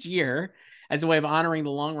next year as a way of honoring the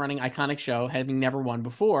long-running iconic show, having never won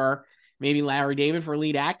before? Maybe Larry David for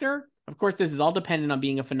lead actor? Of course, this is all dependent on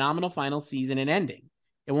being a phenomenal final season and ending.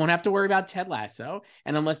 It won't have to worry about Ted Lasso,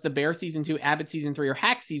 and unless The Bear season 2, Abbott season 3, or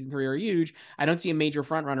Hacks season 3 are huge, I don't see a major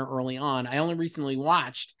frontrunner early on. I only recently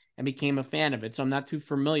watched and became a fan of it, so I'm not too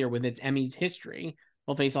familiar with its Emmys history.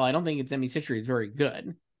 Well, Faisal, I don't think its Emmys history is very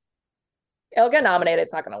good. It'll get nominated.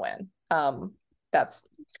 It's not going to win. That's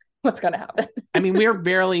what's going to happen. I mean,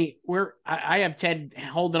 I have Ted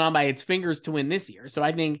holding on by its fingers to win this year. So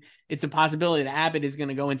I think it's a possibility that Abbott is going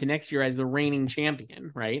to go into next year as the reigning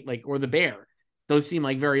champion, right? Like, or the Bear. Those seem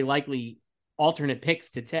like very likely alternate picks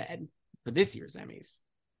to Ted for this year's Emmys.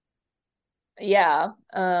 Yeah.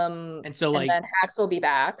 And so like, and then Hacks will be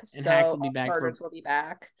back. And so Hacks will be back. Will be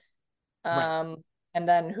back. Right. And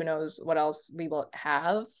then who knows what else we will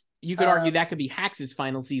have. You could argue that could be Hacks'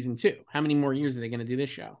 final season too. How many more years are they going to do this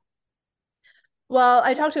show? Well,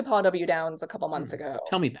 I talked to Paul W. Downs a couple months ago.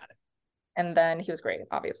 Tell me about it. And then he was great,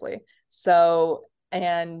 obviously. So,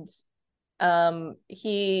 and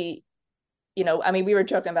he, I mean, we were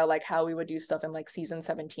joking about like how we would do stuff in like season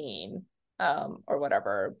 17 or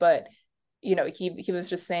whatever. But, he was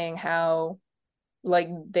just saying how like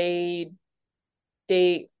they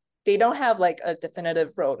don't have like a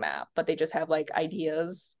definitive roadmap, but they just have like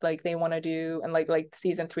ideas like they want to do. And like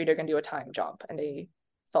season 3, they're going to do a time jump. And they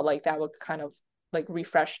felt like that would kind of like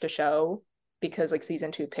refresh the show because like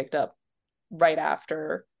season 2 picked up right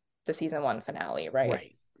after the season 1 finale.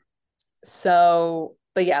 Right. So,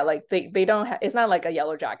 but yeah, like they don't have, it's not like a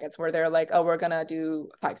Yellow Jackets where they're like, oh, we're going to do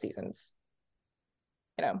 5 seasons,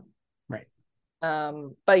 Right.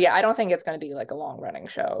 But yeah, I don't think it's going to be like a long running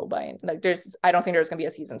show I don't think there's going to be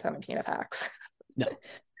a season 17 of Hacks. No.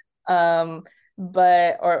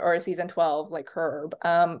 But, or a season 12, like Curb.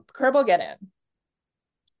 Curb will get in.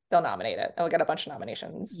 They'll nominate it. It'll get a bunch of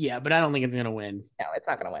nominations. Yeah, but I don't think it's going to win. No, it's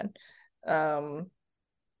not going to win.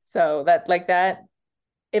 So that,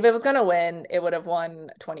 if it was going to win, it would have won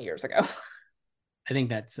 20 years ago. I think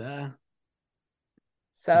that's,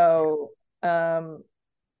 so,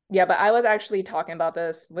 yeah, but I was actually talking about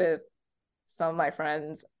this with some of my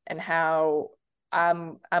friends and how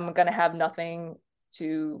I'm going to have nothing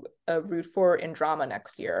to root for in drama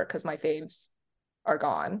next year because my faves are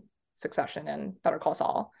gone, Succession and Better Call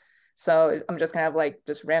Saul. So I'm just going to have like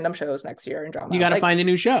just random shows next year in drama. You got to find a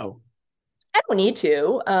new show. I don't need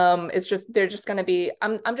to. It's just, they're just going to be,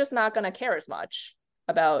 I'm just not going to care as much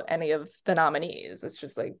about any of the nominees. It's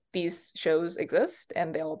just like these shows exist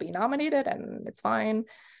and they'll be nominated and it's fine.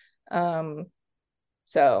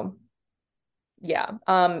 So yeah,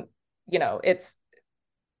 it's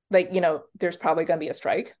like, there's probably going to be a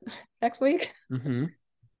strike next week. Mm-hmm.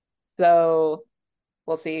 So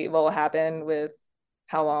we'll see what will happen with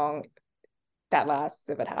how long that lasts,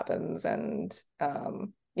 if it happens. And,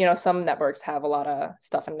 some networks have a lot of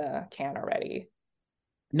stuff in the can already.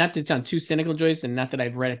 not to sound too cynical, Joyce, and not that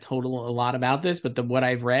I've read a lot about this, but what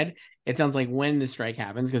I've read, it sounds like when the strike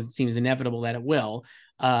happens, because it seems inevitable that it will,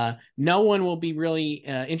 no one will be really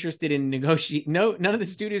interested in negotiating. None of the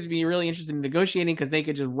studios will be really interested in negotiating, because they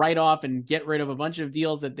could just write off and get rid of a bunch of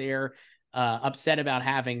deals that they're upset about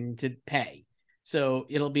having to pay. So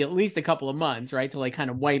it'll be at least a couple of months, right, to like kind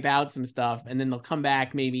of wipe out some stuff, and then they'll come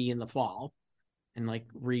back maybe in the fall and like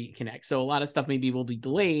reconnect. So a lot of stuff maybe will be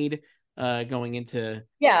delayed going into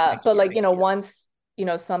but like, you know, once, you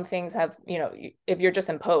know, some things have, you know, if you're just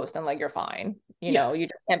in post and like you're fine, you know, you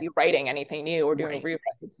just can't be writing anything new or doing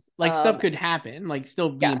rewrites. Like stuff could happen, like still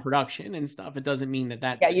be in production and stuff. It doesn't mean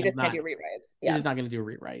that you just can't do rewrites. You're just not going to do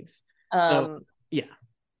rewrites. And then, you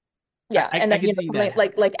know, something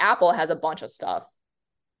like Apple has a bunch of stuff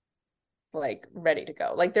like ready to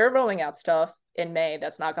go. Like they're rolling out stuff in May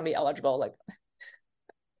that's not going to be eligible,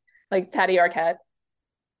 like Patty Arquette,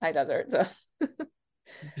 High Desert. So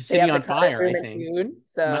City on Fire, I think.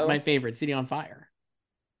 So my favorite, City on Fire.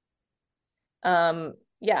 So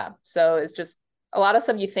it's just a lot of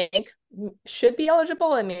stuff you think should be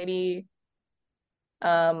eligible, and maybe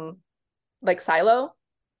like Silo,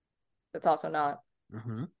 that's also not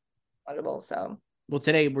eligible. So well,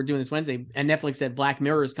 today we're doing this Wednesday, and Netflix said Black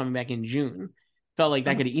Mirror is coming back in June. Felt like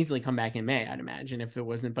that could easily come back in May, I'd imagine, if it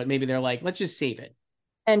wasn't, but maybe they're like, let's just save it.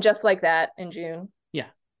 And Just Like That in June. Yeah.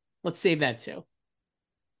 Let's save that too.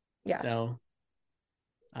 Yeah. So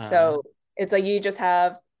it's like you just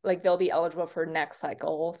have like they'll be eligible for next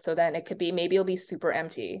cycle. So then it could be maybe it'll be super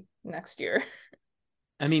empty next year.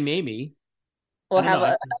 I mean, maybe we'll have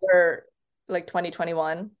another like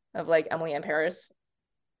 2021 of like Emily in Paris.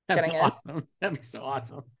 That'd be awesome. That'd be so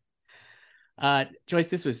awesome. Joyce,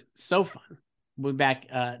 this was so fun. We'll be back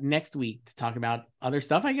next week to talk about other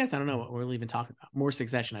stuff, I guess. I don't know what we'll even talk about. More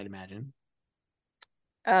Succession, I'd imagine.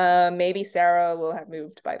 Maybe Sarah will have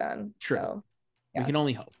moved by then. True. So, we can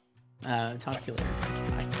only hope. Talk to you later.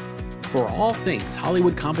 Bye. For all things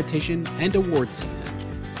Hollywood competition and award season,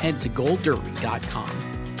 head to goldderby.com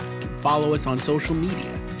and follow us on social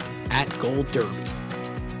media @goldderby.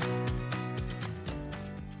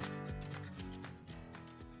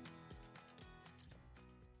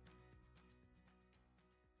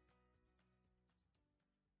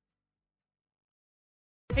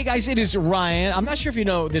 Hey guys, it is Ryan. I'm not sure if you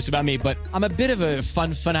know this about me, but I'm a bit of a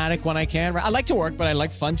fun fanatic when I can. I like to work, but I like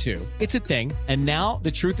fun too. It's a thing. And now the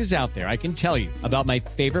truth is out there. I can tell you about my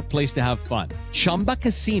favorite place to have fun. Chumba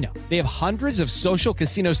Casino. They have hundreds of social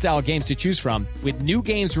casino style games to choose from with new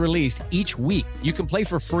games released each week. You can play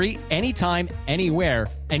for free anytime, anywhere.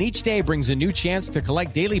 And each day brings a new chance to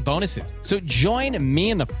collect daily bonuses. So join me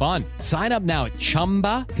in the fun. Sign up now at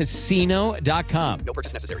ChumbaCasino.com. No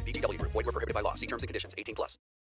purchase necessary. VGW Group. Void where prohibited by law. See terms and conditions. 18+.